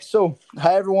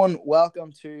Hi everyone,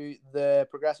 welcome to the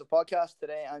Progressive Podcast.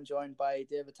 Today I'm joined by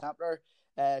David Templer,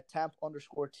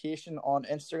 temp_tation on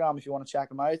Instagram if you want to check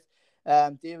him out.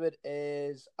 David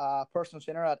is a personal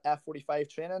trainer at F45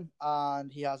 Training,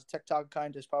 and he has a TikTok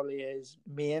account as probably his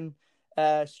main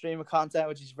stream of content,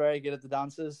 which is very good at the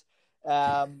dances.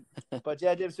 But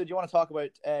yeah, David, so do you want to talk about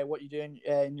what you're doing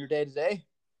in your day-to-day?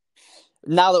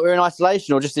 Now that we're in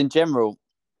isolation, or just in general?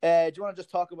 Do you want to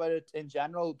just talk about it in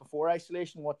general before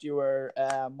isolation? What you were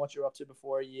up to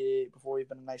before you've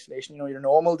been in isolation? You know, your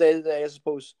normal day to day, I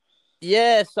suppose.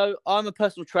 Yeah, so I'm a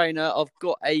personal trainer. I've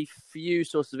got a few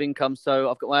sources of income.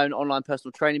 So I've got my own online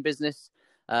personal training business,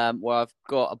 where I've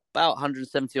got about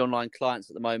 170 online clients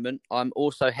at the moment. I'm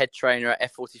also head trainer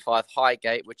at F45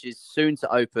 Highgate, which is soon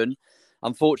to open.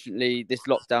 Unfortunately, this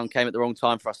lockdown came at the wrong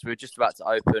time for us. We were just about to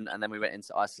open, and then we went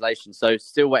into isolation. So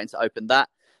still waiting to open that.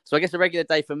 So I guess a regular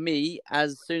day for me,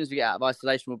 as soon as we get out of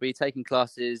isolation, will be taking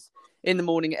classes in the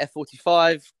morning at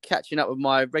F45, catching up with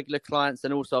my regular clients.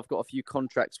 And also I've got a few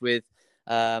contracts with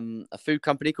a food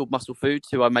company called Muscle Foods,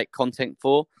 who I make content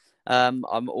for. I'm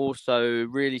also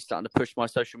really starting to push my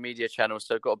social media channels.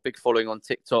 So I've got a big following on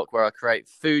TikTok where I create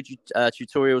food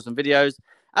tutorials and videos,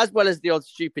 as well as the odd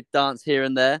stupid dance here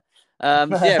and there. So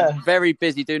yeah, very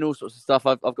busy doing all sorts of stuff.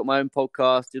 I've got my own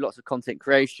podcast, do lots of content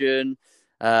creation.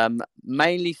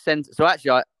 Mainly so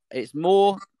actually it's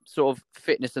more sort of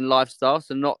fitness and lifestyle,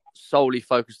 so not solely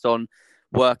focused on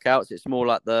workouts. It's more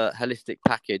like the holistic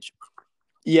package.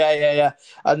 Yeah.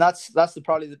 And that's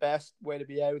probably the best way to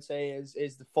be, I would say,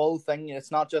 is the full thing. It's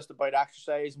not just about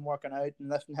exercise and working out and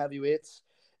lifting heavy weights.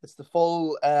 It's the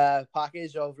full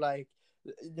package of, like,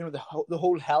 you know, the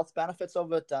whole health benefits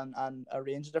of it and a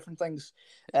range of different things.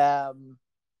 But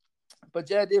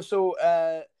yeah, Dave,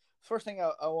 so first thing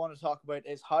I want to talk about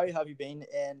is how have you been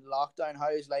in lockdown?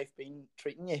 How has life been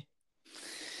treating you?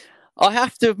 I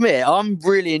have to admit, I'm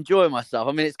really enjoying myself.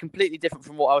 I mean, it's completely different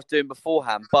from what I was doing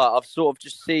beforehand, but I've sort of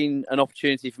just seen an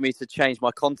opportunity for me to change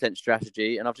my content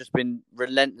strategy, and I've just been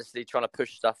relentlessly trying to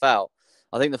push stuff out.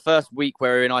 I think the first week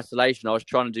where we were in isolation, I was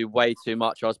trying to do way too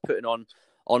much. I was putting on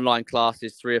online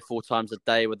classes 3 or 4 times a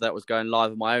day, whether that was going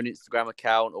live on my own Instagram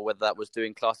account or whether that was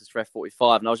doing classes for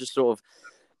F45, and I was just sort of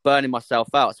burning myself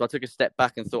out. So I took a step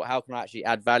back and thought, how can I actually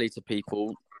add value to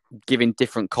people, giving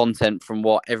different content from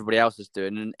what everybody else is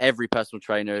doing? And every personal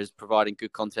trainer is providing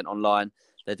good content online.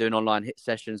 They're doing online hit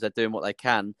sessions. They're doing what they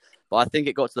can. But I think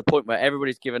it got to the point where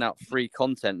everybody's giving out free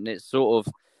content, and it's sort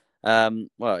of,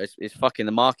 it's fucking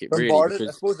the market, really. Because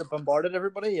I suppose it bombarded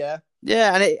everybody, yeah.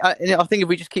 Yeah, and I think if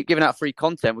we just keep giving out free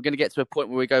content, we're going to get to a point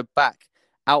where we go back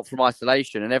out from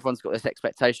isolation and everyone's got this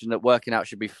expectation that working out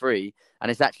should be free,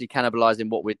 and it's actually cannibalizing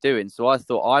what we're doing. So I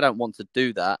thought, I don't want to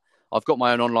do that. I've got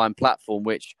my own online platform,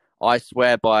 which I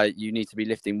swear by, you need to be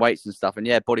lifting weights and stuff. And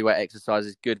yeah, bodyweight exercise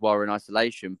is good while we're in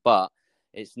isolation, but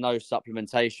it's no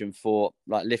supplementation for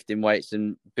like lifting weights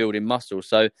and building muscle.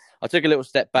 So I took a little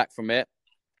step back from it.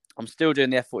 I'm still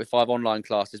doing the F45 online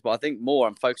classes, but I think more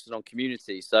I'm focusing on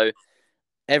community. So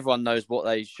everyone knows what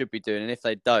they should be doing. And if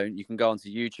they don't, you can go onto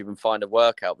YouTube and find a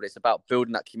workout, but it's about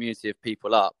building that community of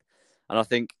people up. And I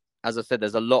think, as I said,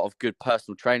 there's a lot of good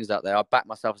personal trainers out there. I back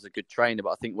myself as a good trainer, but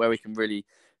I think where we can really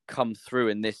come through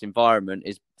in this environment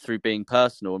is through being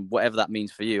personal, and whatever that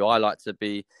means for you. I like to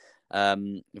be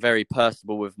very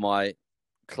personable with my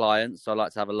clients. I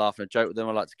like to have a laugh and a joke with them.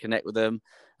 I like to connect with them.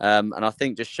 And I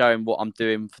think just showing what I'm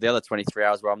doing for the other 23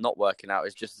 hours where I'm not working out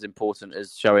is just as important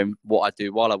as showing what I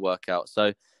do while I work out.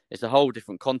 So it's a whole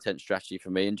different content strategy for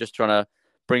me, and just trying to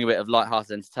bring a bit of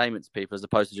lighthearted entertainment to people as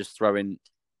opposed to just throwing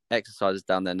exercises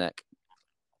down their neck.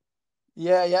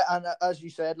 Yeah, and as you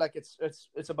said, like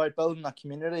it's about building a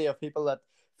community of people that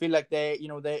feel like they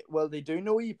do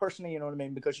know you personally, you know what I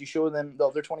mean, because you show them the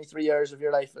other 23 years of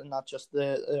your life and not just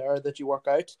the hour that you work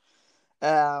out.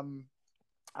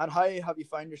 And how have you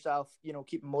found yourself, you know,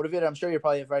 keeping motivated? I'm sure you're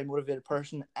probably a very motivated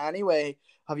person anyway.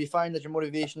 Have you found that your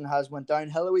motivation has went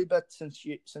downhill a wee bit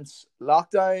since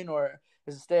lockdown, or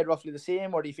has it stayed roughly the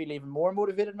same, or do you feel even more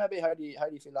motivated maybe? How do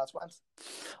you feel that's went?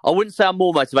 I wouldn't say I'm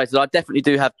more motivated. I definitely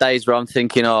do have days where I'm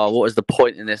thinking, what is the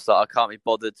point in this? Like, I can't be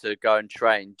bothered to go and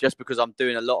train, just because I'm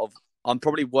doing I'm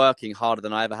probably working harder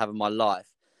than I ever have in my life.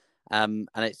 And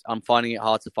I'm finding it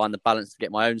hard to find the balance to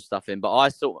get my own stuff in. But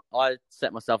I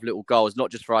set myself little goals, not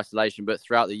just for isolation, but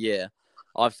throughout the year.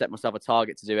 I've set myself a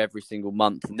target to do every single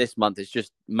month. And this month is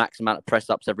just max amount of press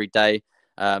ups every day,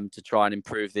 to try and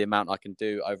improve the amount I can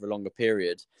do over a longer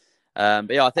period.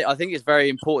 But yeah, I think it's very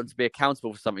important to be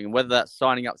accountable for something, and whether that's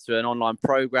signing up to an online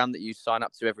program that you sign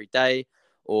up to every day,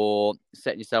 or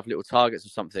setting yourself little targets or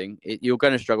something, you're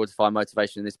going to struggle to find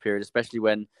motivation in this period, especially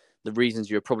when the reasons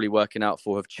you're probably working out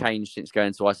for have changed since going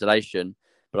into isolation.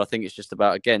 But I think it's just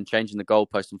about, again, changing the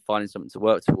goalpost and finding something to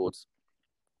work towards.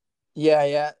 Yeah,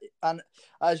 yeah, and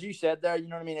as you said there, you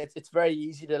know what I mean. It's very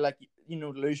easy to like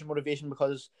lose your motivation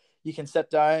because you can sit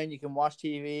down, you can watch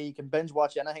TV, you can binge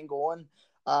watch anything going,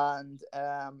 and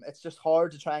it's just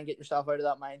hard to try and get yourself out of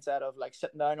that mindset of like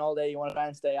sitting down all day. You want to try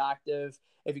and stay active.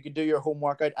 If you could do your home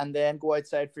workout and then go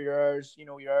outside for your hours,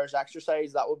 your hours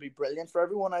exercise, that would be brilliant for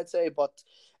everyone, I'd say. But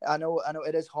I know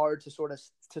it is hard to sort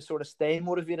of stay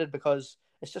motivated because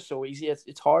it's just so easy.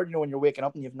 It's hard, when you're waking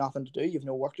up and you have nothing to do, you have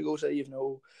no work to go to, you have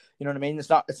no. You know what I mean? It's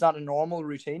not a normal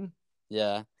routine.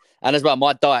 Yeah. And as well,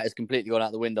 my diet has completely gone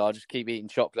out the window. I just keep eating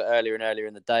chocolate earlier and earlier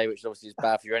in the day, which obviously is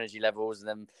bad for your energy levels. And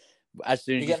then as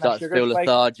soon as you start to feel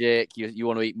lethargic, you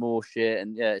want to eat more shit.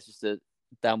 And yeah, it's just a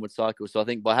downward cycle. So I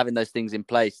think by having those things in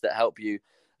place that help you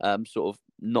sort of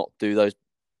not do those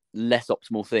less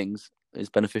optimal things is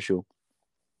beneficial.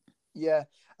 Yeah.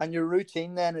 And your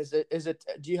routine then, is it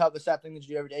do you have a set thing that you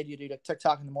do every day? Do you do like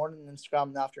TikTok in the morning and Instagram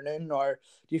in the afternoon, or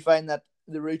do you find that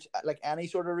the route, like any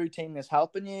sort of routine, is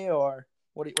helping you, or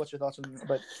what's your thoughts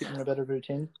about keeping a bit of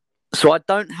routine? So I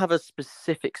don't have a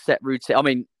specific set routine. I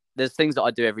mean, there's things that I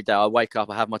do every day. I wake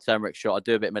up, I have my turmeric shot, I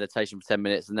do a bit of meditation for 10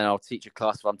 minutes, and then I'll teach a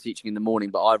class if I'm teaching in the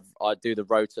morning. But I do the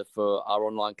rota for our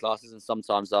online classes, and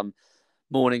sometimes I'm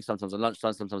morning, sometimes I'm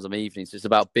lunchtime, sometimes I'm evening. So it's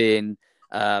about being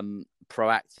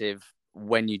proactive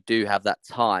when you do have that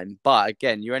time. But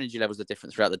again, your energy levels are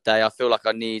different throughout the day. I feel like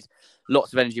I need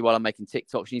lots of energy while I'm making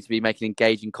TikToks. You need to be making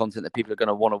engaging content that people are going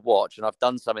to want to watch. And I've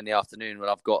done some in the afternoon when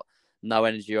I've got no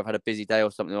energy, or I've had a busy day or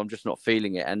something, I'm just not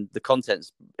feeling it, and the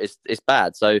content's it's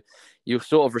bad. So you're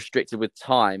sort of restricted with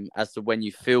time as to when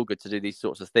you feel good to do these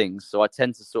sorts of things. So I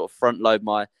tend to sort of front load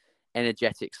my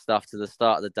energetic stuff to the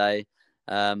start of the day,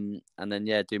 and then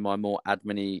do my more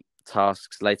admin-y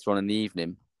tasks later on in the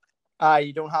evening.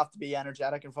 You don't have to be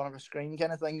energetic in front of a screen,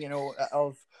 kind of thing,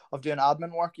 of doing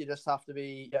admin work. You just have to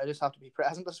be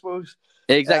present, I suppose.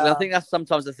 Exactly. I think that's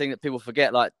sometimes the thing that people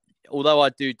forget. Like, although I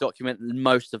do document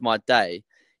most of my day,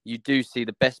 you do see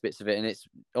the best bits of it. And it's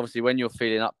obviously when you're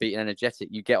feeling upbeat and energetic,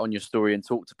 you get on your story and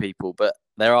talk to people. But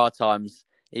there are times,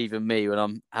 even me, when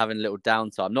I'm having a little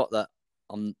downtime, not that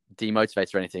I'm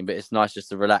demotivated or anything, but it's nice just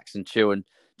to relax and chill and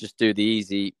just do the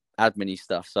easy admin-y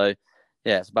stuff. So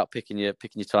yeah, it's about picking your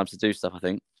times to do stuff, I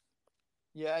think.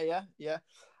 Yeah.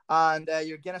 And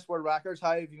your Guinness World Records,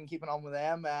 how have you been keeping on with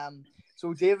them?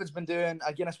 So David's been doing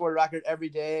a Guinness World Record every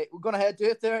day. We're going to do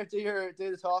it there. Do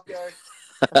the talk there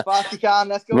as fast as you can.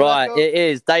 Let's go. Right, let's go. It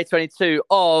is day 22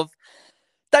 of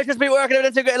Don't Just Be Working Every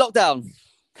Day to Get Lockdown.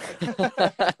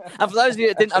 And for those of you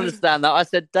that didn't understand that, I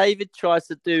said David tries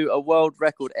to do a world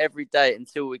record every day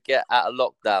until we get out of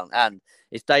lockdown. And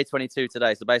it's day 22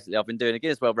 today. So basically, I've been doing a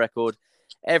Guinness World Record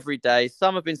every day.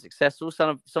 Some have been successful,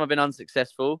 some have been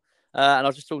unsuccessful. And I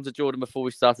was just talking to Jordan before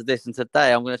we started this. And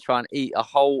today I'm going to try and eat a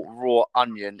whole raw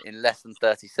onion in less than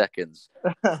 30 seconds.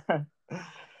 So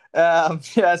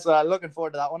looking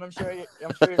forward to that one. I'm sure you're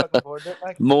looking forward to it.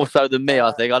 Like, more so than me,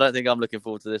 I think. I don't think I'm looking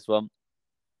forward to this one.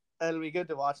 It'll be good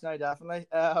to watch now, definitely.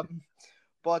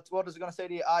 But what was I going to say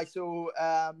to you?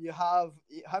 You have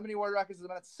how many world records at the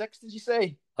minute? 6, did you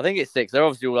say? I think it's 6. They're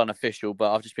obviously all unofficial,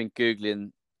 but I've just been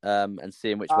Googling and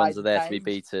seeing which ones are there to be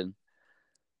beaten.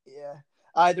 Yeah.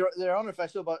 They're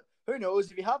unofficial, but who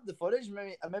knows? If you have the footage,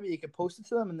 maybe you could post it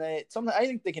to them, and I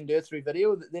think they can do it through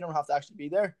video. They don't have to actually be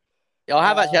there. I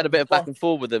have actually had a bit of back and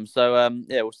forth with them, so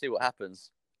we'll see what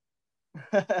happens.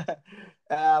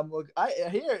 Look, I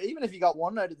hear even if you got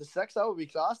 1 out of the 6, that would be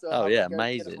class.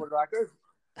 Amazing.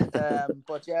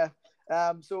 But yeah.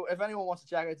 So if anyone wants to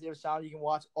check out David's channel, you can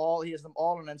watch he has them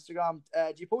all on Instagram.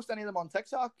 Do you post any of them on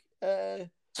TikTok?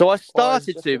 So I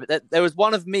started to, but there was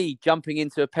one of me jumping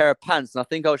into a pair of pants, and I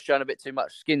think I was showing a bit too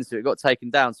much skin, so it got taken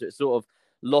down. So it sort of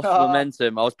lost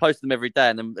momentum. I was posting them every day,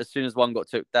 and then as soon as one got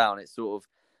took down, it sort of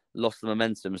lost the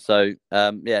momentum. So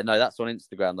that's on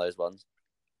Instagram, those ones.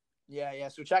 Yeah.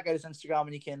 So check out his Instagram,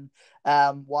 and you can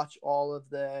watch all of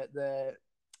the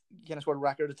Guinness World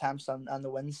Record attempts and the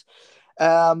wins.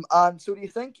 And so do you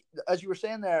think, as you were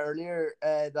saying there earlier,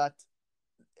 that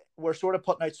we're sort of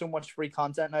putting out so much free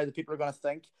content now that people are going to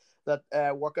think that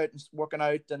working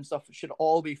out and stuff should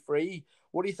all be free?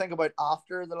 What do you think about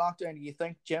after the lockdown? Do you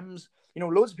think gyms,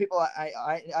 loads of people,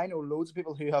 I know loads of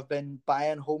people who have been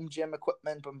buying home gym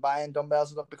equipment and buying dumbbells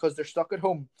and stuff because they're stuck at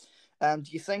home. Do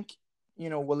you think,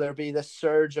 will there be this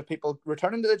surge of people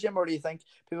returning to the gym, or do you think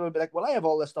people will be like, well, I have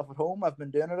all this stuff at home. I've been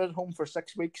doing it at home for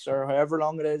 6 weeks or however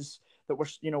long it is that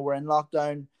we're in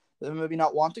lockdown. that maybe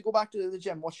not want to go back to the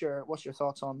gym. What's your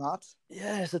thoughts on that?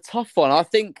 Yeah, it's a tough one. I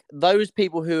think those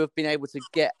people who have been able to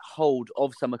get hold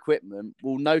of some equipment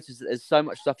will notice that there's so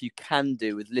much stuff you can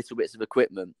do with little bits of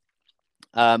equipment.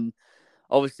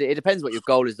 Obviously, it depends what your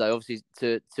goal is, though. Obviously,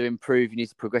 to improve, you need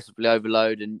to progressively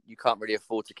overload, and you can't really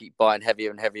afford to keep buying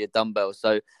heavier and heavier dumbbells.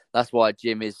 So that's why a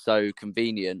gym is so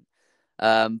convenient.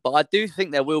 But I do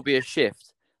think there will be a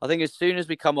shift. I think as soon as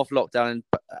we come off lockdown and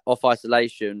off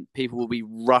isolation, people will be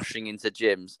rushing into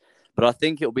gyms. But I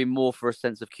think it'll be more for a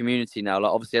sense of community now.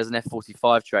 Like, obviously, as an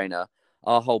F45 trainer,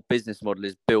 our whole business model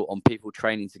is built on people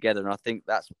training together. And I think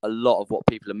that's a lot of what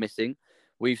people are missing.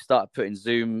 We've started putting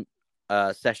Zoom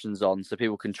sessions on so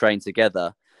people can train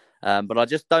together. But I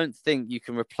just don't think you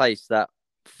can replace that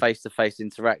face-to-face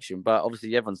interaction. But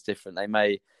obviously, everyone's different. They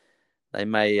may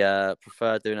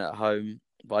prefer doing it at home,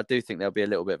 but I do think there'll be a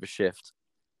little bit of a shift.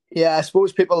 Yeah, I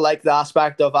suppose people like the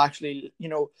aspect of actually,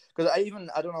 because I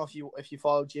don't know if you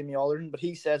follow Jamie Alderton, but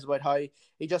he says about how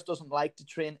he just doesn't like to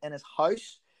train in his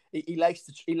house. He likes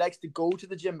to go to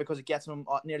the gym because it gets him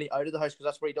nearly out of the house, because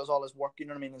that's where he does all his work. You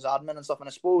know what I mean, his admin and stuff. And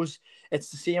I suppose it's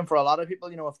the same for a lot of people.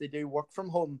 If they do work from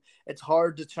home, it's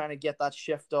hard to try to get that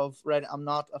shift of, right, I'm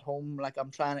not at home, like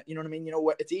I'm trying to. You know what I mean?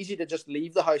 It's easy to just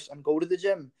leave the house and go to the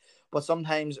gym, but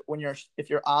sometimes if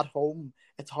you're at home,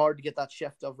 it's hard to get that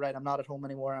shift of, right, I'm not at home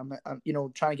anymore.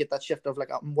 I'm trying to get that shift of, like,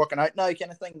 I'm working out now,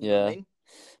 kind of thing. You know what I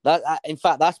mean? In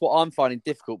fact, that's what I'm finding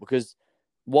difficult, because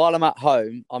while I'm at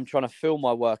home, I'm trying to film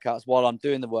my workouts while I'm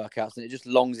doing the workouts, and it just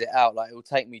longs it out. Like, it will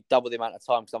take me double the amount of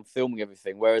time because I'm filming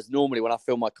everything. Whereas normally when I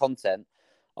film my content,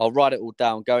 I'll write it all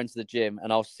down, go into the gym,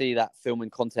 and I'll see that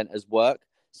filming content as work.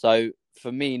 So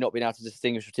for me, not being able to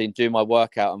distinguish between doing my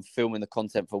workout and filming the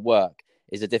content for work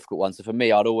is a difficult one. So for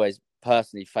me, I'd always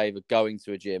personally favour going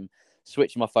to a gym,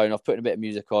 switching my phone off, putting a bit of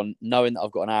music on, knowing that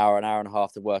I've got an hour and a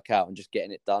half to work out, and just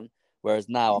getting it done. Whereas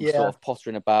now I'm sort of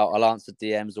posturing about, I'll answer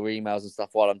DMs or emails and stuff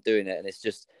while I'm doing it. And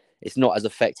it's not as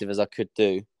effective as I could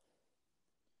do.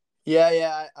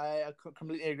 Yeah, I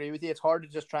completely agree with you. It's hard to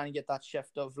just try and get that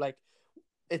shift of, like,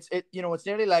 it's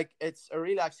nearly like it's a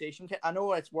relaxation. I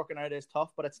know it's working out is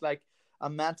tough, but it's like a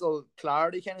mental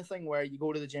clarity kind of thing, where you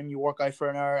go to the gym, you work out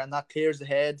for an hour, and that clears the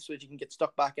head so that you can get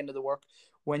stuck back into the work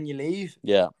when you leave.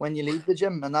 Yeah. When you leave the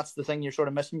gym, and that's the thing you're sort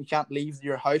of missing. You can't leave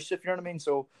your house, if you know what I mean.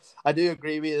 So I do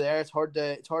agree with you there. It's hard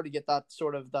to get that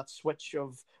sort of that switch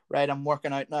of, right, I'm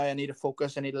working out now, I need to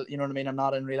focus, I need to, you know what I mean, I'm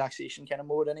not in relaxation kind of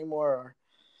mode anymore.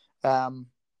 And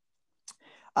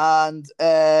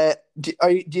do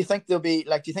you think do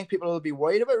you think people will be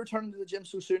worried about returning to the gym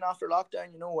so soon after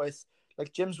lockdown? With,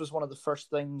 like, gyms was one of the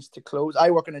first things to close. I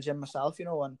work in a gym myself,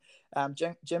 and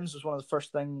gyms was one of the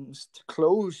first things to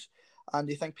close. And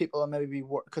do you think people will maybe be,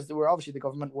 because they were, obviously the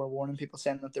government were warning people,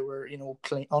 saying that they were,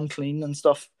 unclean and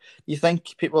stuff. Do you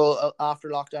think people after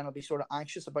lockdown will be sort of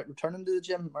anxious about returning to the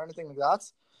gym or anything like that?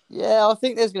 Yeah, I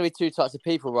think there's going to be two types of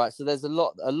people, right? So there's a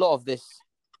lot of this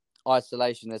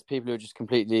isolation. There's people who are just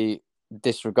completely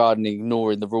disregarding,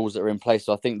 ignoring the rules that are in place.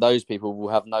 So I think those people will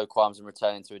have no qualms in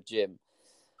returning to a gym.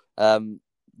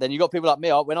 Then you got people like me.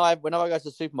 When I go to the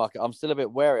supermarket, I'm still a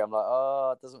bit wary. I'm like,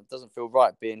 oh, it doesn't feel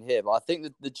right being here. But I think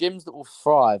that the gyms that will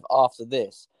thrive after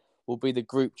this will be the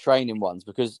group training ones,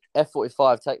 because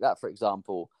F45, take that for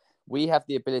example, we have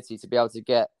the ability to be able to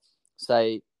get,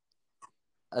 say,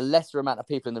 a lesser amount of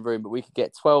people in the room, but we could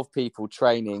get 12 people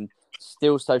training,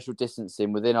 still social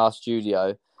distancing within our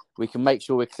studio. We can make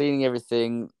sure we're cleaning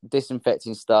everything,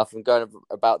 disinfecting stuff, and going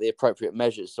about the appropriate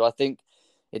measures. So I think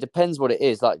it depends what it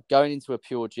is. Like, going into a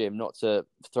pure gym, not to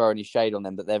throw any shade on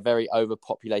them, but they're very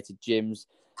overpopulated gyms.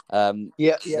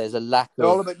 There's a lack They're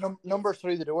of all about numbers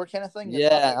through the door kind of thing.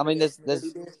 Yeah, I mean,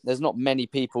 there's not many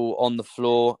people on the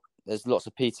floor. There's lots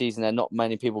of PTs, and there are not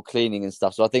many people cleaning and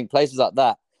stuff. So I think places like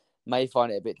that may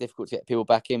find it a bit difficult to get people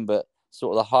back in, but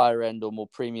sort of the higher end or more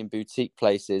premium boutique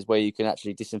places where you can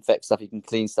actually disinfect stuff, you can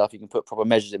clean stuff, you can put proper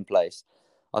measures in place,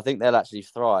 I think they'll actually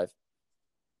thrive.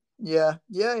 Yeah,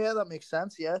 that makes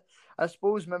sense. Yeah, I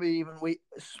suppose maybe even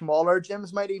smaller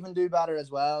gyms might even do better as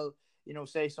well.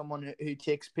 Say someone who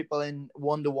takes people in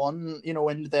 1-to-1,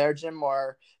 into their gym,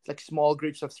 or like small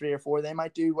groups of 3 or 4, they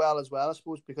might do well as well, I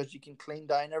suppose, because you can clean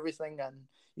down everything and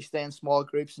you stay in small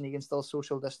groups and you can still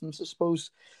social distance, I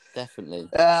suppose. Definitely.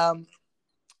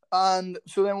 And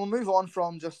so then we'll move on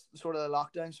from just sort of the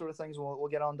lockdown sort of things. We'll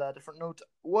get on to a different note.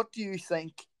 What do you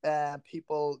think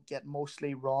people get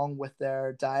mostly wrong with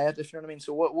their diet, if you know what I mean?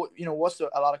 So what's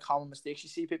a lot of common mistakes you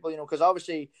see people, because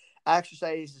obviously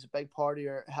exercise is a big part of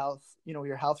your health,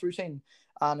 your health routine.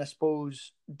 And I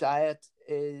suppose diet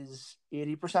is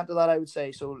 80% of that, I would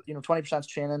say. So 20%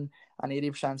 training and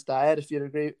 80% diet. If you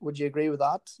agree, would you agree with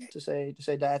that? To say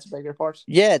diet's a bigger part?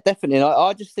 Yeah, definitely. And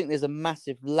I just think there's a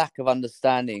massive lack of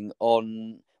understanding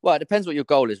on. Well, it depends what your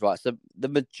goal is, right? So the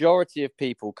majority of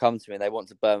people come to me and they want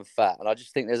to burn fat, and I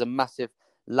just think there's a massive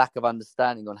lack of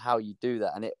understanding on how you do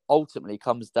that, and it ultimately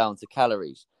comes down to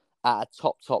calories at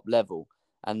a top level.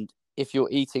 And if you're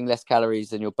eating less calories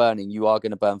than you're burning, you are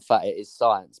going to burn fat. It is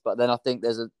science. But then I think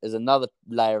there's another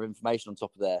layer of information on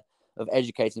top of there of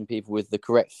educating people with the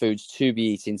correct foods to be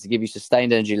eating to give you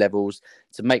sustained energy levels,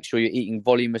 to make sure you're eating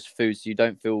voluminous food so you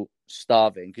don't feel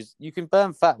starving, because you can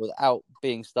burn fat without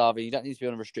being starving. You don't need to be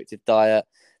on a restrictive diet.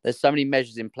 There's so many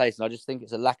measures in place, and I just think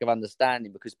it's a lack of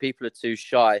understanding because people are too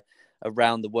shy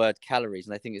around the word calories,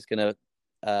 and they think it's going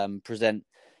to present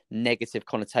negative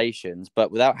connotations.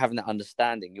 But without having that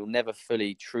understanding, you'll never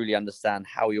fully truly understand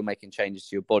how you're making changes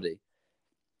to your body.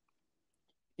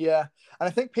 Yeah, and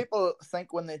I think people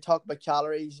think when they talk about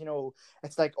calories,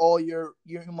 it's like, oh, you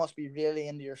must be really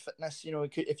into your fitness,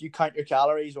 if you count your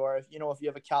calories, or if you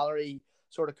have a calorie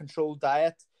sort of controlled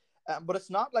diet. But it's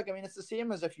not like, I mean, it's the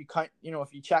same as if you count,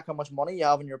 if you check how much money you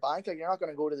have in your bank. Like, you're not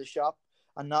going to go to the shop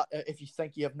and not if you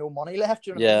think you have no money left.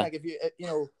 You know what I mean? Like,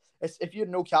 if if you had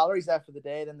no calories after the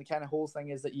day, then the kind of whole thing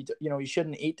is that you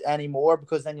shouldn't eat anymore,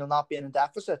 because then you'll not be in a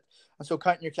deficit. And so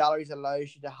counting your calories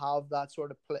allows you to have that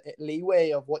sort of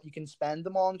leeway of what you can spend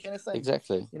them on, kind of thing.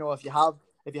 Exactly.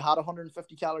 If you had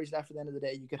 150 calories left at the end of the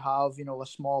day, you could have a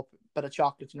small bit of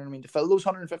chocolate. You know what I mean, to fill those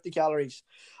 150 calories.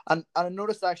 And I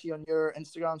noticed actually on your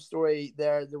Instagram story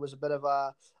there was a bit of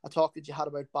a talk that you had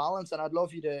about balance, and I'd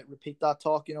love you to repeat that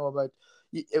talk. About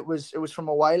it was from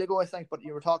a while ago, I think, but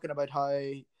you were talking about how,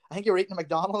 I think you were eating a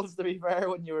McDonald's, to be fair,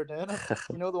 when you were doing it.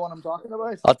 You know the one I'm talking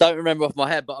about? I don't remember off my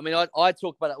head, but I mean, I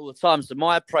talk about it all the time. So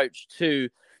my approach to,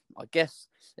 I guess,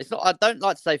 it's not, I don't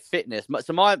like to say fitness.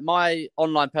 So my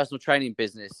online personal training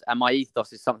business and my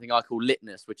ethos is something I call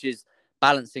Litness, which is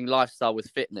balancing lifestyle with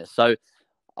fitness. So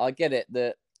I get it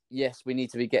that, yes, we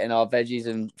need to be getting our veggies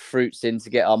and fruits in to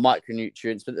get our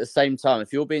micronutrients. But at the same time,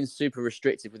 if you're being super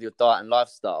restrictive with your diet and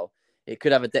lifestyle, it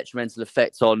could have a detrimental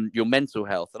effect on your mental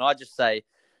health. And I just say,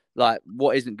 like,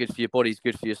 what isn't good for your body is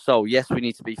good for your soul. Yes, we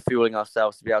need to be fueling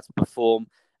ourselves to be able to perform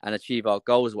and achieve our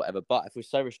goals or whatever. But if we're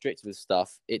so restricted with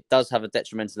stuff, it does have a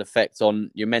detrimental effect on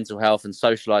your mental health and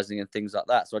socializing and things like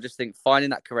that. So I just think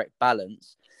finding that correct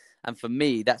balance. And for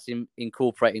me, that's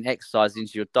incorporating exercise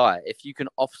into your diet. If you can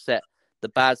offset the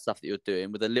bad stuff that you're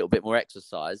doing with a little bit more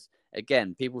exercise,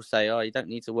 again, people say, oh, you don't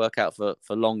need to work out for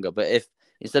longer. But if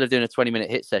instead of doing a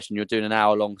 20-minute HIIT session, you're doing an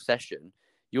hour-long session,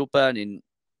 you're burning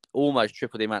almost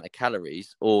triple the amount of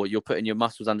calories, or you're putting your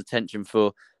muscles under tension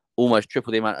for almost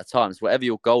triple the amount of times. Whatever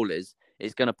your goal is,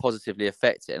 it's going to positively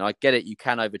affect it. And I get it, you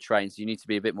can overtrain, so you need to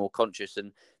be a bit more conscious.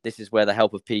 And this is where the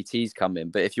help of PTs come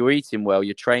in. But if you're eating well,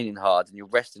 you're training hard, and you're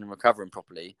resting and recovering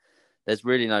properly, there's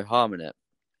really no harm in it.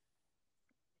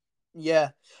 Yeah,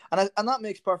 and that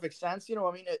makes perfect sense.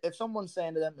 I mean, if someone's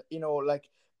saying to them, like,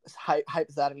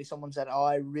 hypothetically, someone said, "Oh,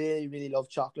 I really, really love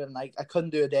chocolate, and I couldn't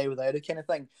do a day without it," kind of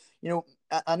thing.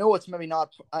 I know it's maybe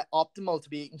not optimal to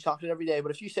be eating chocolate every day,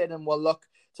 but if you say to them, "Well, look,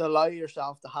 to allow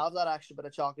yourself to have that extra bit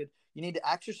of chocolate, you need to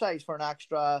exercise for an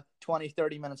extra 20,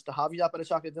 30 minutes to have you that bit of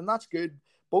chocolate," then that's good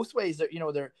both ways. That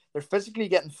they're physically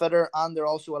getting fitter, and they're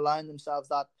also allowing themselves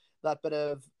that bit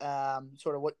of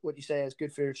sort of what you say is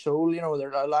good for your soul.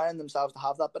 They're allowing themselves to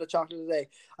have that bit of chocolate a day,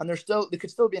 and they could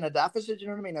still be in a deficit. You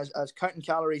know what I mean? As counting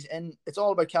calories in, it's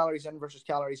all about calories in versus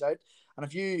calories out. And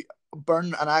if you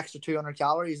burn an extra 200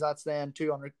 calories, that's then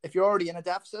 200. If you're already in a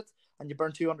deficit and you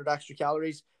burn 200 extra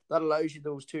calories, that allows you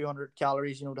those 200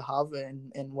 calories, to have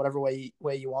in whatever way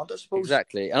you want, I suppose.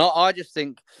 Exactly. And I just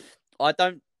think I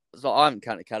haven't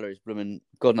counted calories, blooming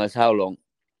God knows how long.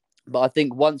 But I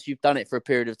think once you've done it for a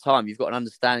period of time, you've got an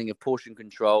understanding of portion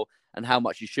control and how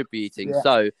much you should be eating. Yeah.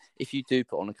 So if you do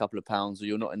put on a couple of pounds, or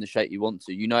you're not in the shape you want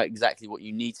to, you know exactly what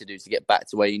you need to do to get back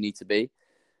to where you need to be.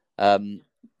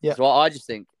 So I just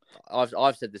think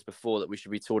I've said this before, that we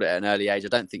should be taught it at an early age. I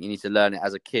don't think you need to learn it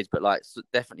as a kid, but like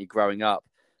definitely growing up,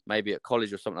 maybe at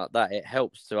college or something like that, it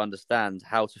helps to understand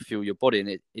how to fuel your body. And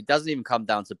it doesn't even come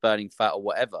down to burning fat or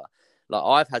whatever. Like,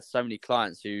 I've had so many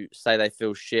clients who say they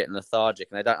feel shit and lethargic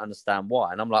and they don't understand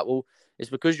why. And I'm like, well, it's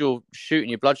because you're shooting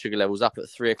your blood sugar levels up at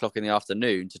 3:00 in the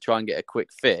afternoon to try and get a quick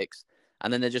fix.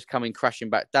 And then they're just coming crashing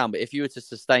back down. But if you were to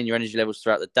sustain your energy levels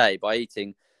throughout the day by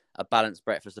eating a balanced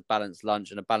breakfast, a balanced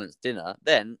lunch, and a balanced dinner,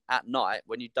 then at night,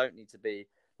 when you don't need to be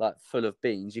like full of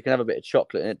beans, you can have a bit of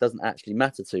chocolate and it doesn't actually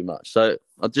matter too much. So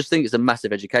I just think it's a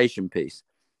massive education piece.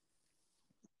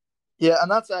 Yeah,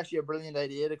 and that's actually a brilliant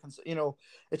idea to consider.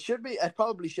 It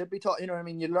probably should be taught. I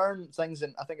mean, you learn things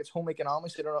in, I think it's home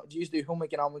economics. I don't know. Do you do home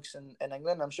economics in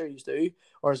England? I'm sure you do.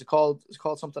 Or is it called? It's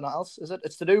called something else. Is it?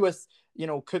 It's to do with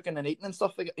cooking and eating and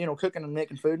stuff like cooking and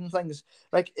making food and things.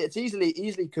 Like it's easily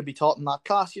could be taught in that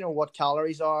class. What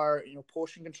calories are.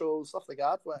 Portion control, stuff like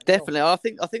that. But, Definitely, I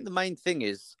think the main thing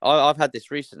is I've had this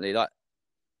recently. Like,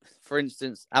 for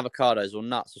instance, avocados or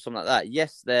nuts or something like that.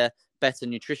 Yes, they're better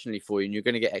nutritionally for you and you're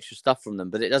going to get extra stuff from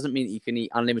them, but it doesn't mean that you can eat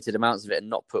unlimited amounts of it and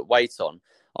not put weight on.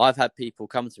 I've had people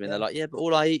come to me and they're like, yeah, but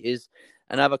all I eat is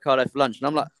an avocado for lunch. And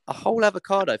I'm like, a whole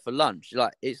avocado for lunch?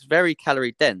 Like, it's very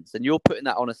calorie dense and you're putting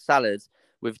that on a salad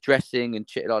with dressing and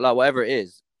like whatever it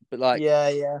is. But like,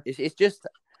 yeah. it's just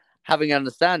having an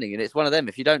understanding. And it's one of them.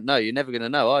 If you don't know, you're never going to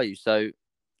know, are you? So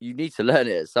you need to learn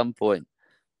it at some point.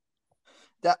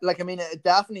 That, like, I mean,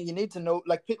 definitely you need to know.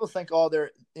 Like, people think, oh, they're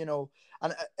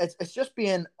and it's just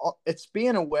being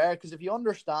aware, because if you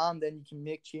understand, then you can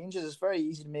make changes. It's very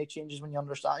easy to make changes when you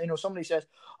understand. Somebody says,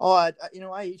 oh, I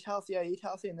eat healthy,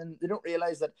 and then they don't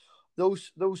realize that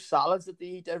those salads that they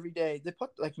eat every day, they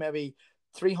put like maybe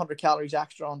 300 calories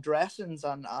extra on dressings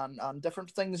and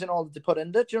different things and all that they put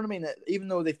into it. Do you know what I mean? Even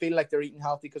though they feel like they're eating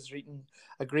healthy because they're eating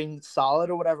a green salad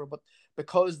or whatever, but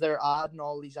because they're adding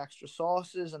all these extra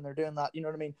sauces and they're doing that, you know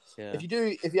what I mean? Yeah.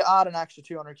 If you add an extra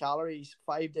 200 calories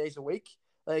 5 days a week,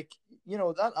 like,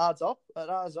 that adds up. It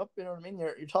adds up. You know what I mean?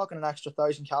 You're talking an extra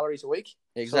 1,000 calories a week.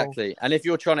 Exactly. So, and if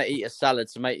you're trying to eat a salad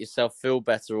to make yourself feel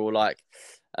better, or like,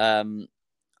 I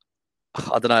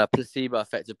don't know, a placebo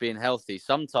effect of being healthy,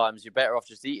 sometimes you're better off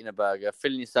just eating a burger,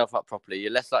 filling yourself up properly.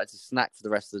 You're less likely to snack for the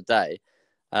rest of the day.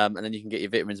 And then you can get your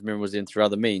vitamins and minerals in through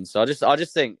other means. So I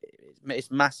just think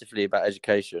it's massively about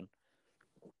education.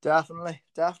 Definitely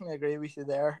agree with you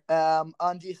there.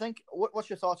 And do you think what's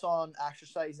your thoughts on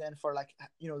exercise then, for like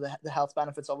the health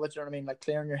benefits of it? You know what I mean, like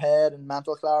clearing your head and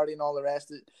mental clarity and all the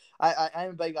rest. I'm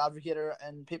a big advocate,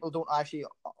 and people don't actually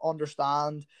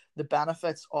understand the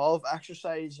benefits of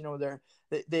exercise.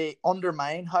 They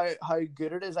undermine how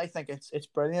good it is. I think it's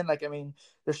brilliant. Like, I mean,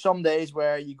 there's some days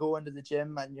where you go into the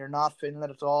gym and you're not feeling it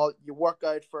at all. You work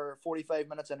out for 45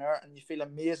 minutes in there and you feel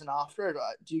amazing after it.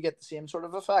 Do you get the same sort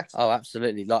of effect? Oh,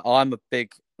 absolutely. Like,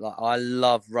 I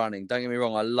love running. Don't get me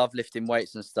wrong. I love lifting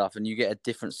weights and stuff, and you get a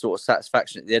different sort of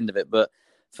satisfaction at the end of it. But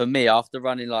for me, after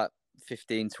running like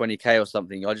 15, 20K or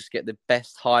something, I just get the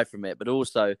best high from it. But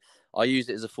also I use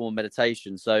it as a form of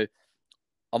meditation. So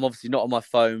I'm obviously not on my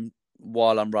phone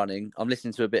while I'm running. I'm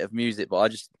listening to a bit of music, but I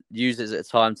just use it as a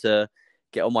time to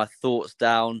get all my thoughts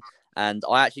down. And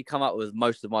I actually come up with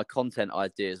most of my content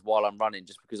ideas while I'm running,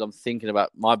 just because I'm thinking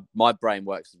about my brain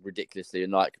works ridiculously.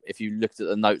 And like, if you looked at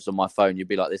the notes on my phone, you'd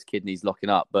be like, this kid needs locking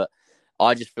up. But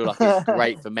I just feel like it's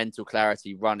great for mental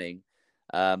clarity running.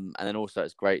 And then also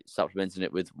it's great supplementing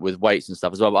it with weights and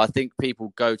stuff as well. But I think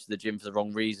people go to the gym for the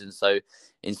wrong reason. So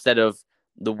instead of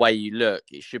the way you look,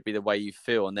 it should be the way you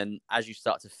feel. And then as you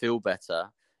start to feel better,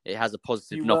 it has a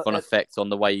positive knock-on effect on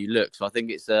the way you look. So I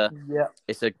think it's a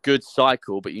good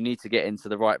cycle, but you need to get into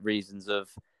the right reasons of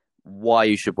why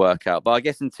you should work out. But I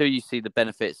guess until you see the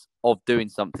benefits of doing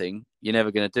something, you're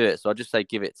never going to do it. So I just say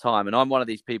give it time. And I'm one of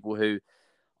these people who,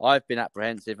 I've been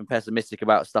apprehensive and pessimistic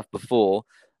about stuff before.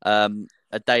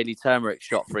 A daily turmeric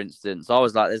shot, for instance, I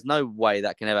was like, there's no way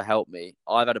that can ever help me.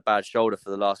 I've had a bad shoulder for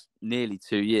the last nearly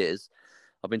 2 years.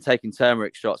 I've been taking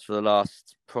turmeric shots for the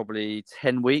last probably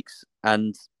 10 weeks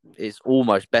and it's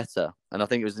almost better. And I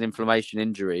think it was an inflammation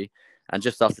injury. And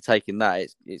just after taking that,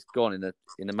 it's gone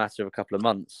in a matter of a couple of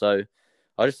months. So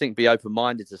I just think be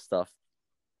open-minded to stuff.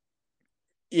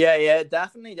 Yeah,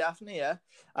 definitely, yeah.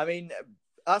 I mean,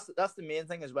 that's the main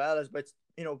thing as well, is about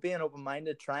being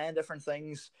open-minded, trying different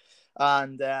things,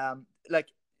 and like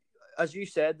as you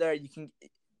said there,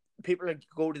 people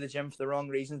go to the gym for the wrong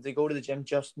reasons. They go to the gym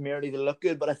just merely to look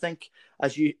good. But I think,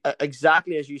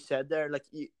 exactly as you said there, like,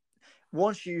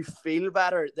 once you feel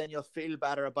better, then you'll feel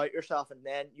better about yourself, and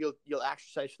then you'll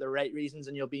exercise for the right reasons,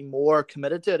 and you'll be more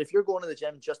committed to it. If you're going to the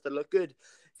gym just to look good,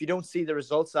 if you don't see the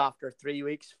results after 3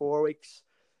 weeks, 4 weeks,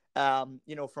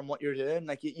 from what you're doing,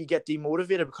 like, you get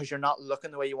demotivated because you're not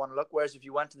looking the way you want to look. Whereas if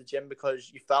you went to the gym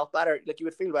because you felt better, like, you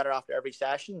would feel better after every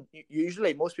session.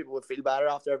 Usually most people would feel better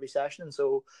after every session. And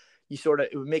so it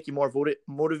would make you more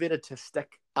motivated to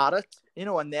stick at it,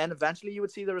 and then eventually you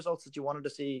would see the results that you wanted to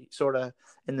see, sort of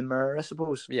in the mirror, I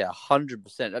suppose. Yeah,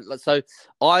 100%. So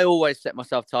I always set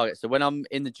myself targets. So when I'm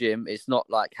in the gym, it's not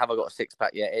like, have I got a six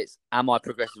pack yet? It's, am I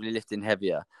progressively lifting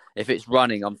heavier? If it's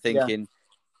running, I'm thinking,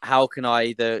 how can I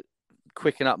either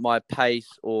quicken up my pace,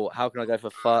 or how can I go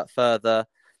for further?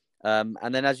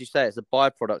 And then, as you say, it's a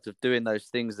byproduct of doing those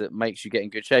things that makes you get in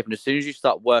good shape. And as soon as you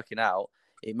start working out,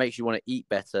 it makes you want to eat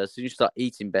better. As soon as you start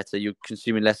eating better, you're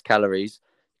consuming less calories.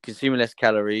 Consuming less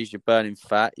calories, you're burning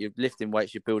fat, you're lifting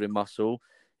weights, you're building muscle.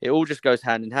 It all just goes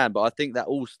hand in hand. But I think that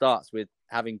all starts with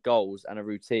having goals and a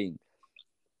routine.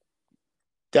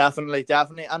 Definitely.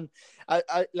 And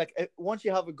I like once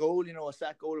you have a goal, a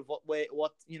set goal of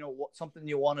what something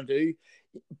you want to do.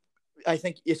 I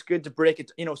think it's good to break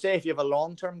it. Say if you have a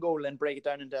long-term goal, then break it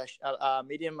down into a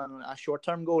medium and a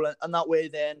short-term goal, and that way,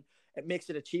 then it makes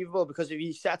it achievable. Because if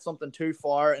you set something too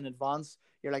far in advance,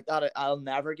 you're like that. I'll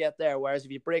never get there. Whereas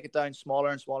if you break it down smaller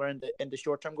and smaller into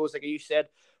short-term goals, like you said,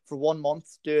 for 1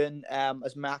 month doing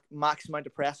as max amount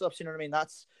of press ups, you know what I mean?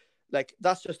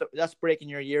 That's breaking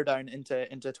your year down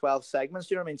into 12 segments,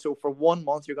 you know what I mean? So for 1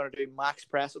 month you're going to do max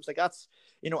press ups, like that's,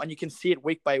 and you can see it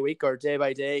week by week or day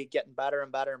by day getting better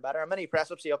and better and better. How many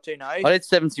press ups are you up to now? I did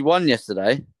 71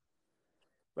 yesterday.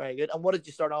 Very good. And what did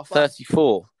you start off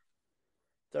 34 at?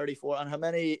 34. And how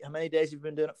many days have you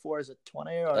been doing it for? Is it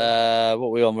 20 or what are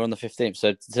we on? We're on the 15th.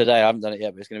 So today I haven't done it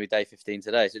yet, but it's going to be day 15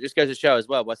 today. So it just goes to show as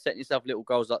well, by setting yourself little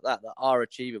goals like that are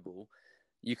achievable,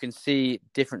 you can see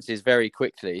differences very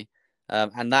quickly,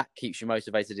 and that keeps you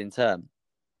motivated in turn.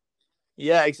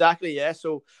 Yeah, exactly. Yeah.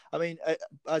 So, I mean,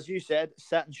 as you said,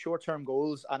 setting short-term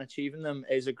goals and achieving them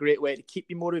is a great way to keep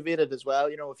you motivated as well.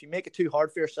 If you make it too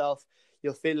hard for yourself,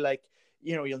 you'll feel like,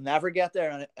 you'll never get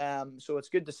there. And so it's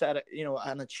good to set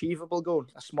an achievable goal,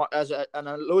 and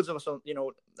loads of us,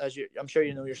 I'm sure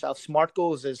you know yourself, SMART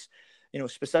goals is,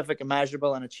 specific and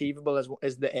measurable and achievable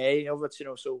is the A of it,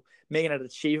 so making it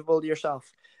achievable to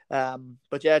yourself.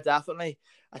 But yeah, definitely.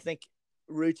 I think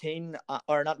routine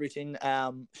or not routine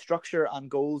structure and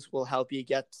goals will help you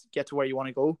get to where you want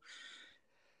to go.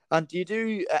 And do you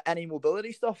do any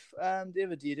mobility stuff,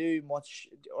 David? Do you do much,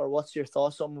 or what's your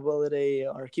thoughts on mobility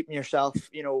or keeping yourself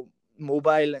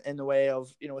mobile in the way of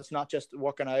it's not just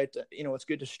working out, it's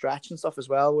good to stretch and stuff as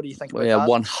well? What do you think about that?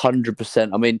 100%.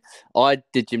 I mean, I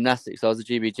did gymnastics. I was a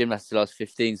GB gymnast till I was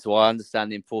 15, so I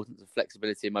understand the importance of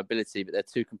flexibility and mobility, but they're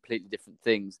two completely different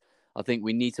things. I think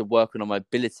we need to work on our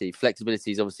mobility.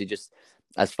 Flexibility is obviously just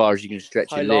as far as you can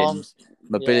stretch your limbs.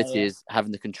 Mobility is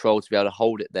having the control to be able to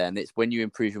hold it there. And it's when you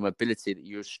improve your mobility that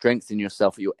you're strengthening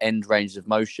yourself at your end ranges of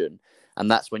motion.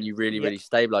 And that's when you really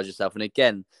stabilize yourself. And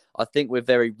again, I think we're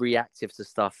very reactive to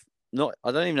stuff. I don't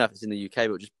even know if it's in the UK,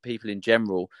 but just people in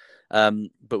general.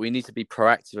 But we need to be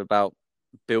proactive about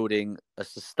building a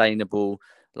sustainable,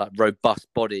 robust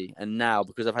body. And now,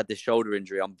 because I've had this shoulder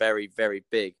injury, I'm very, very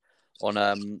big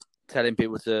on telling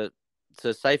people to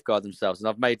safeguard themselves. And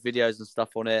I've made videos and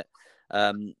stuff on it,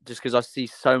 just because I see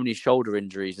so many shoulder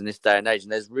injuries in this day and age.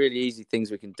 And there's really easy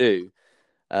things we can do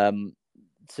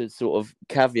to sort of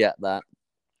caveat that.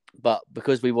 But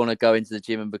because we want to go into the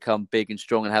gym and become big and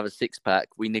strong and have a six-pack,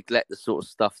 we neglect the sort of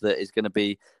stuff that is going to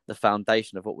be the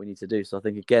foundation of what we need to do. So I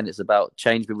think, again, it's about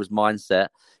changing people's mindset,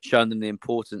 showing them the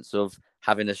importance of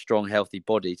having a strong, healthy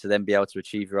body to then be able to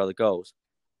achieve your other goals.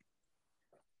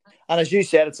 And as you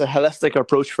said, it's a holistic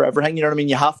approach for everything. You know what I mean?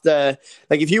 You have to,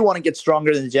 if you want to get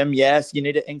stronger in the gym, yes, you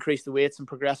need to increase the weights and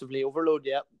progressively overload,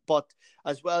 yeah. But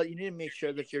as well, you need to make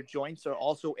sure that your joints are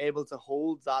also able to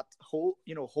hold that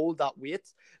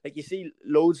weight. Like I see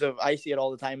it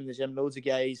all the time in the gym, loads of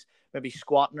guys maybe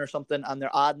squatting or something, and they're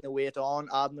adding the weight on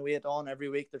every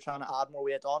week. They're trying to add more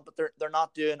weight on, but they're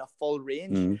not doing a full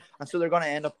range. And so they're going to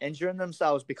end up injuring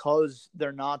themselves because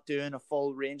they're not doing a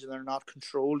full range and they're not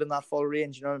controlled in that full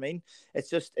range. You know what I mean?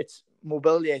 It's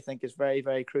mobility, I think, is very,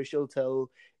 very crucial to,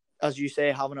 as you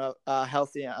say, having a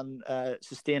healthy and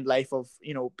sustained life of,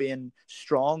 being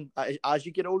strong as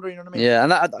you get older, you know what I mean? Yeah,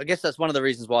 and I guess that's one of the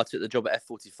reasons why I took the job at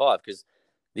F45, because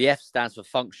the F stands for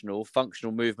functional.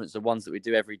 Functional movements are ones that we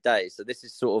do every day. So this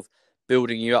is sort of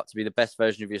building you up to be the best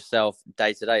version of yourself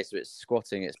day to day. So it's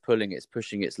squatting, it's pulling, it's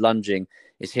pushing, it's lunging,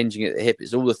 it's hinging at the hip.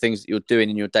 It's all the things that you're doing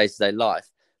in your day-to-day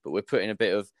life, but we're putting a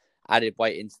bit of added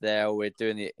weight into there, or we're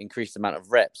doing the increased amount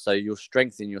of reps. So you're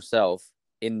strengthening yourself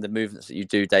in the movements that you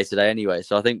do day to day anyway.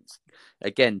 So I think,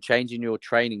 again, changing your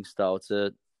training style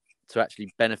to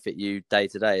actually benefit you day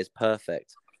to day is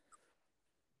perfect.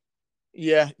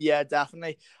 Yeah,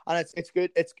 definitely. And it's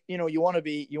good. It's, you want to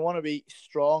be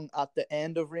strong at the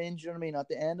end of range, you know what I mean? At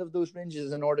the end of those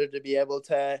ranges, in order to be able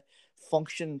to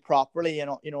function properly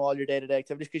in all your day-to-day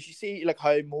activities. Because you see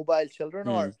how mobile children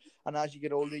are, and as you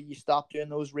get older, you stop doing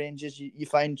those ranges. You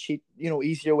find cheap,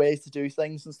 easier ways to do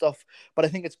things and stuff. But I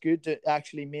think it's good to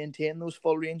actually maintain those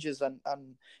full ranges and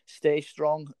stay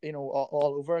strong,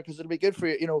 all over, because it'll be good for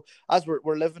you, as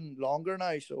we're living longer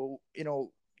now. So,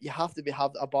 you have to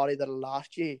have a body that'll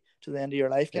last you to the end of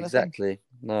your life. Exactly.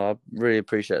 No, I really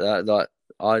appreciate that.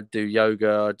 I do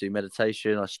yoga, I do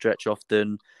meditation, I stretch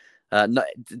often. No,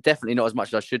 definitely not as much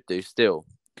as I should do still,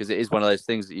 because it is one of those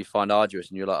things that you find arduous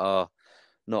and you're like, oh,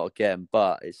 not again.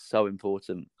 But it's so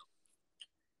important.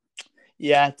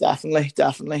 Yeah,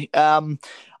 definitely. I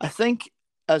think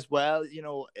as well,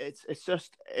 it's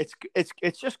just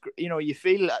you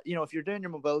feel if you're doing your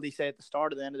mobility, say at the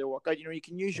start or the end of the workout, you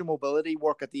can use your mobility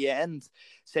work at the end,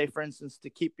 say for instance to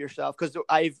keep yourself, because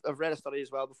I've read a study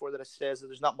as well before that it says that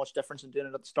there's not much difference in doing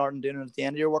it at the start and doing it at the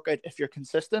end of your workout if you're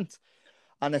consistent.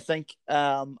 And I think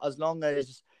as long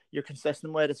as you're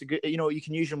consistent with it, it's a good. You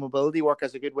can use your mobility work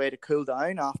as a good way to cool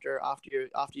down after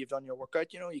you've done your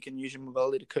workout. You can use your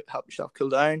mobility to help yourself cool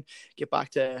down, get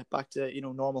back to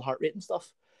normal heart rate and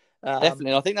stuff. Definitely,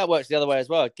 and I think that works the other way as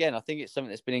well. Again, I think it's something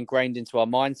that's been ingrained into our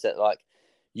mindset. Like,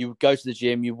 you go to the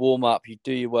gym, you warm up, you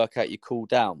do your workout, you cool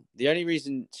down. The only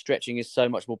reason stretching is so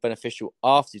much more beneficial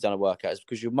after you've done a workout is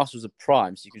because your muscles are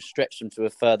primed, so you can stretch them to a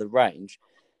further range.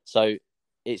 So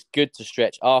it's good to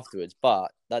stretch afterwards,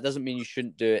 but that doesn't mean you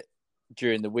shouldn't do it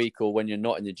during the week or when you're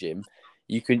not in the gym.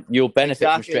 You'll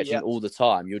benefit from stretching all the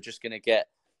time. You're just going to get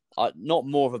not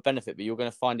more of a benefit, but you're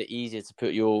going to find it easier to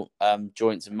put your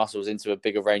joints and muscles into a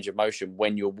bigger range of motion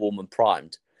when you're warm and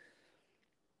primed.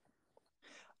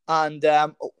 And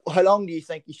how long do you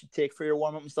think you should take for your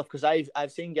warm up and stuff? Because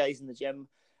I've seen guys in the gym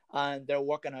and they're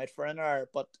working out for an hour,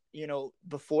 but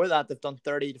before that they've done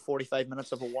 30 to 45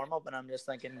 minutes of a warm up, and I'm just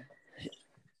thinking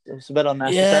it's a bit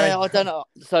unnecessary. Yeah, I don't know.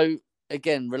 So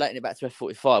again, relating it back to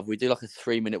F45, we do like a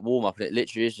 3-minute warm up, and it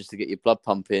literally is just to get your blood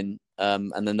pumping.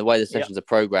 And then the way the sessions are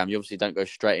programmed, you obviously don't go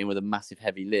straight in with a massive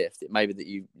heavy lift. It may be that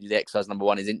the exercise number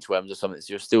 1 is inchworms or something,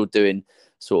 so you're still doing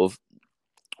sort of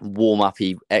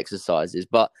warm-uppy exercises.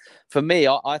 But for me,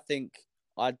 I think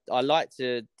I like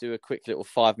to do a quick little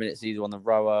 5 minutes either on the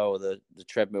rower or the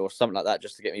treadmill or something like that,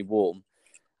 just to get me warm.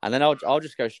 And then I'll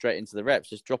just go straight into the reps,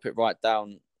 just drop it right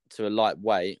down to a light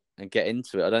weight and get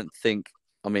into it. I don't think,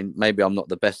 I mean, maybe I'm not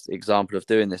the best example of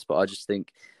doing this, but I just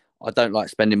think I don't like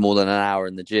spending more than an hour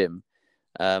in the gym.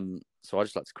 So I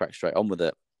just like to crack straight on with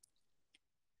it.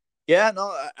 Yeah,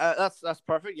 no, that's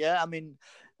perfect. Yeah, I mean,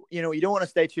 you don't want to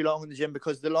stay too long in the gym,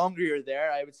 because the longer you're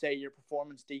there, I would say your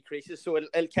performance decreases. So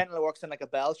it kind of works in like a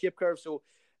bell-shaped curve. So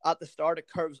at the start, it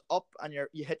curves up and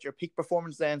you hit your peak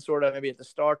performance then sort of maybe at the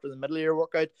start or the middle of your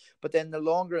workout. But then the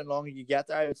longer and longer you get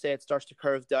there, I would say it starts to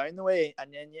curve down the way.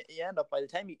 And then you end up, by the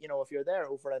time, if you're there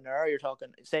over an hour, you're talking,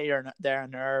 say you're there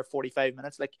an hour, 45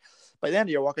 minutes, like by the end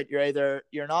of your workout,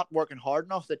 you're not working hard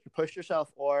enough that you push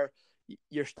yourself, or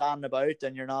you're standing about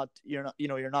and you're not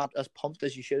as pumped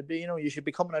as you should be. You should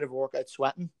be coming out of a workout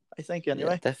sweating, I think,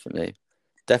 anyway. Yeah, definitely.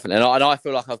 And I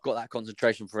feel like I've got that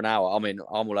concentration for an hour. I mean,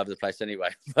 I'm all over the place anyway,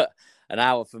 but an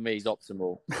hour for me is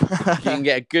optimal. You can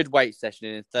get a good weight session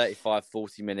in 35,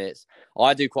 40 minutes.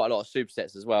 I do quite a lot of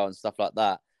supersets as well and stuff like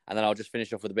that. And then I'll just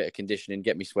finish off with a bit of conditioning,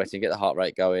 get me sweating, get the heart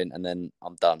rate going, and then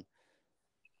I'm done.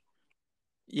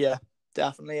 Yeah,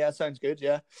 definitely. Yeah, sounds good.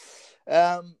 Yeah.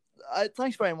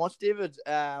 Thanks very much, David.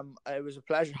 It was a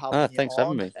pleasure having you thanks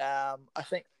on. for having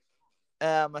me.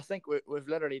 I think we've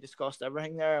literally discussed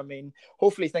everything there. I mean,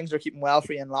 hopefully things are keeping well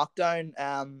for you in lockdown.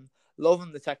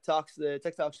 Loving the TikToks. The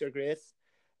TikToks are great,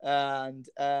 and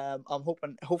I'm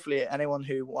hopefully anyone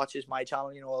who watches my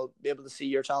channel, will be able to see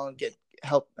your channel and get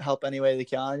help any way they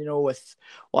can, with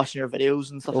watching your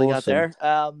videos and stuff like that there.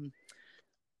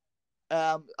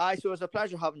 So it was a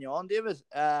pleasure having you on, David.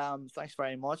 Thanks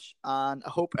very much, and I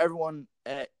hope everyone.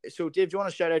 So, Dave, do you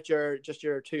want to shout out your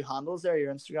 2 handles there,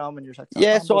 your Instagram and your TikTok?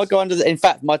 Yeah, handles? so I go under. In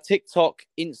fact, my TikTok,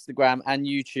 Instagram, and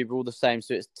YouTube are all the same.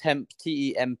 So it's temp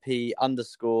TEMP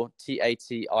 _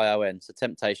 TATION. So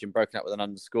temptation broken up with an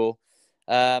underscore.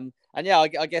 And yeah, I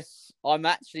guess I'm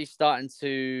actually starting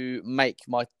to make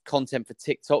my content for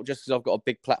TikTok just because I've got a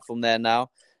big platform there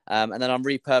now. And then I'm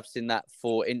repurposing that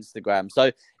for Instagram.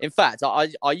 So, in fact,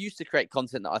 I used to create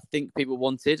content that I think people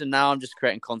wanted, and now I'm just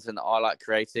creating content that I like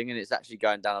creating, and it's actually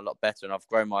going down a lot better. And I've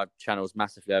grown my channels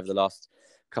massively over the last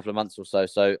couple of months or so.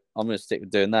 So I'm going to stick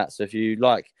with doing that. So if you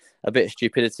like a bit of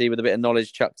stupidity with a bit of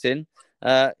knowledge chucked in,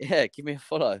 yeah, give me a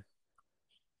follow.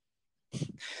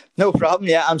 No problem.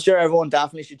 Yeah, I'm sure everyone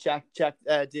definitely should check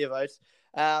Dave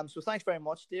out. So thanks very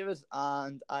much, David,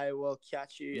 and I will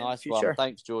catch you in the future. Nice one.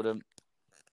 Thanks, Jordan.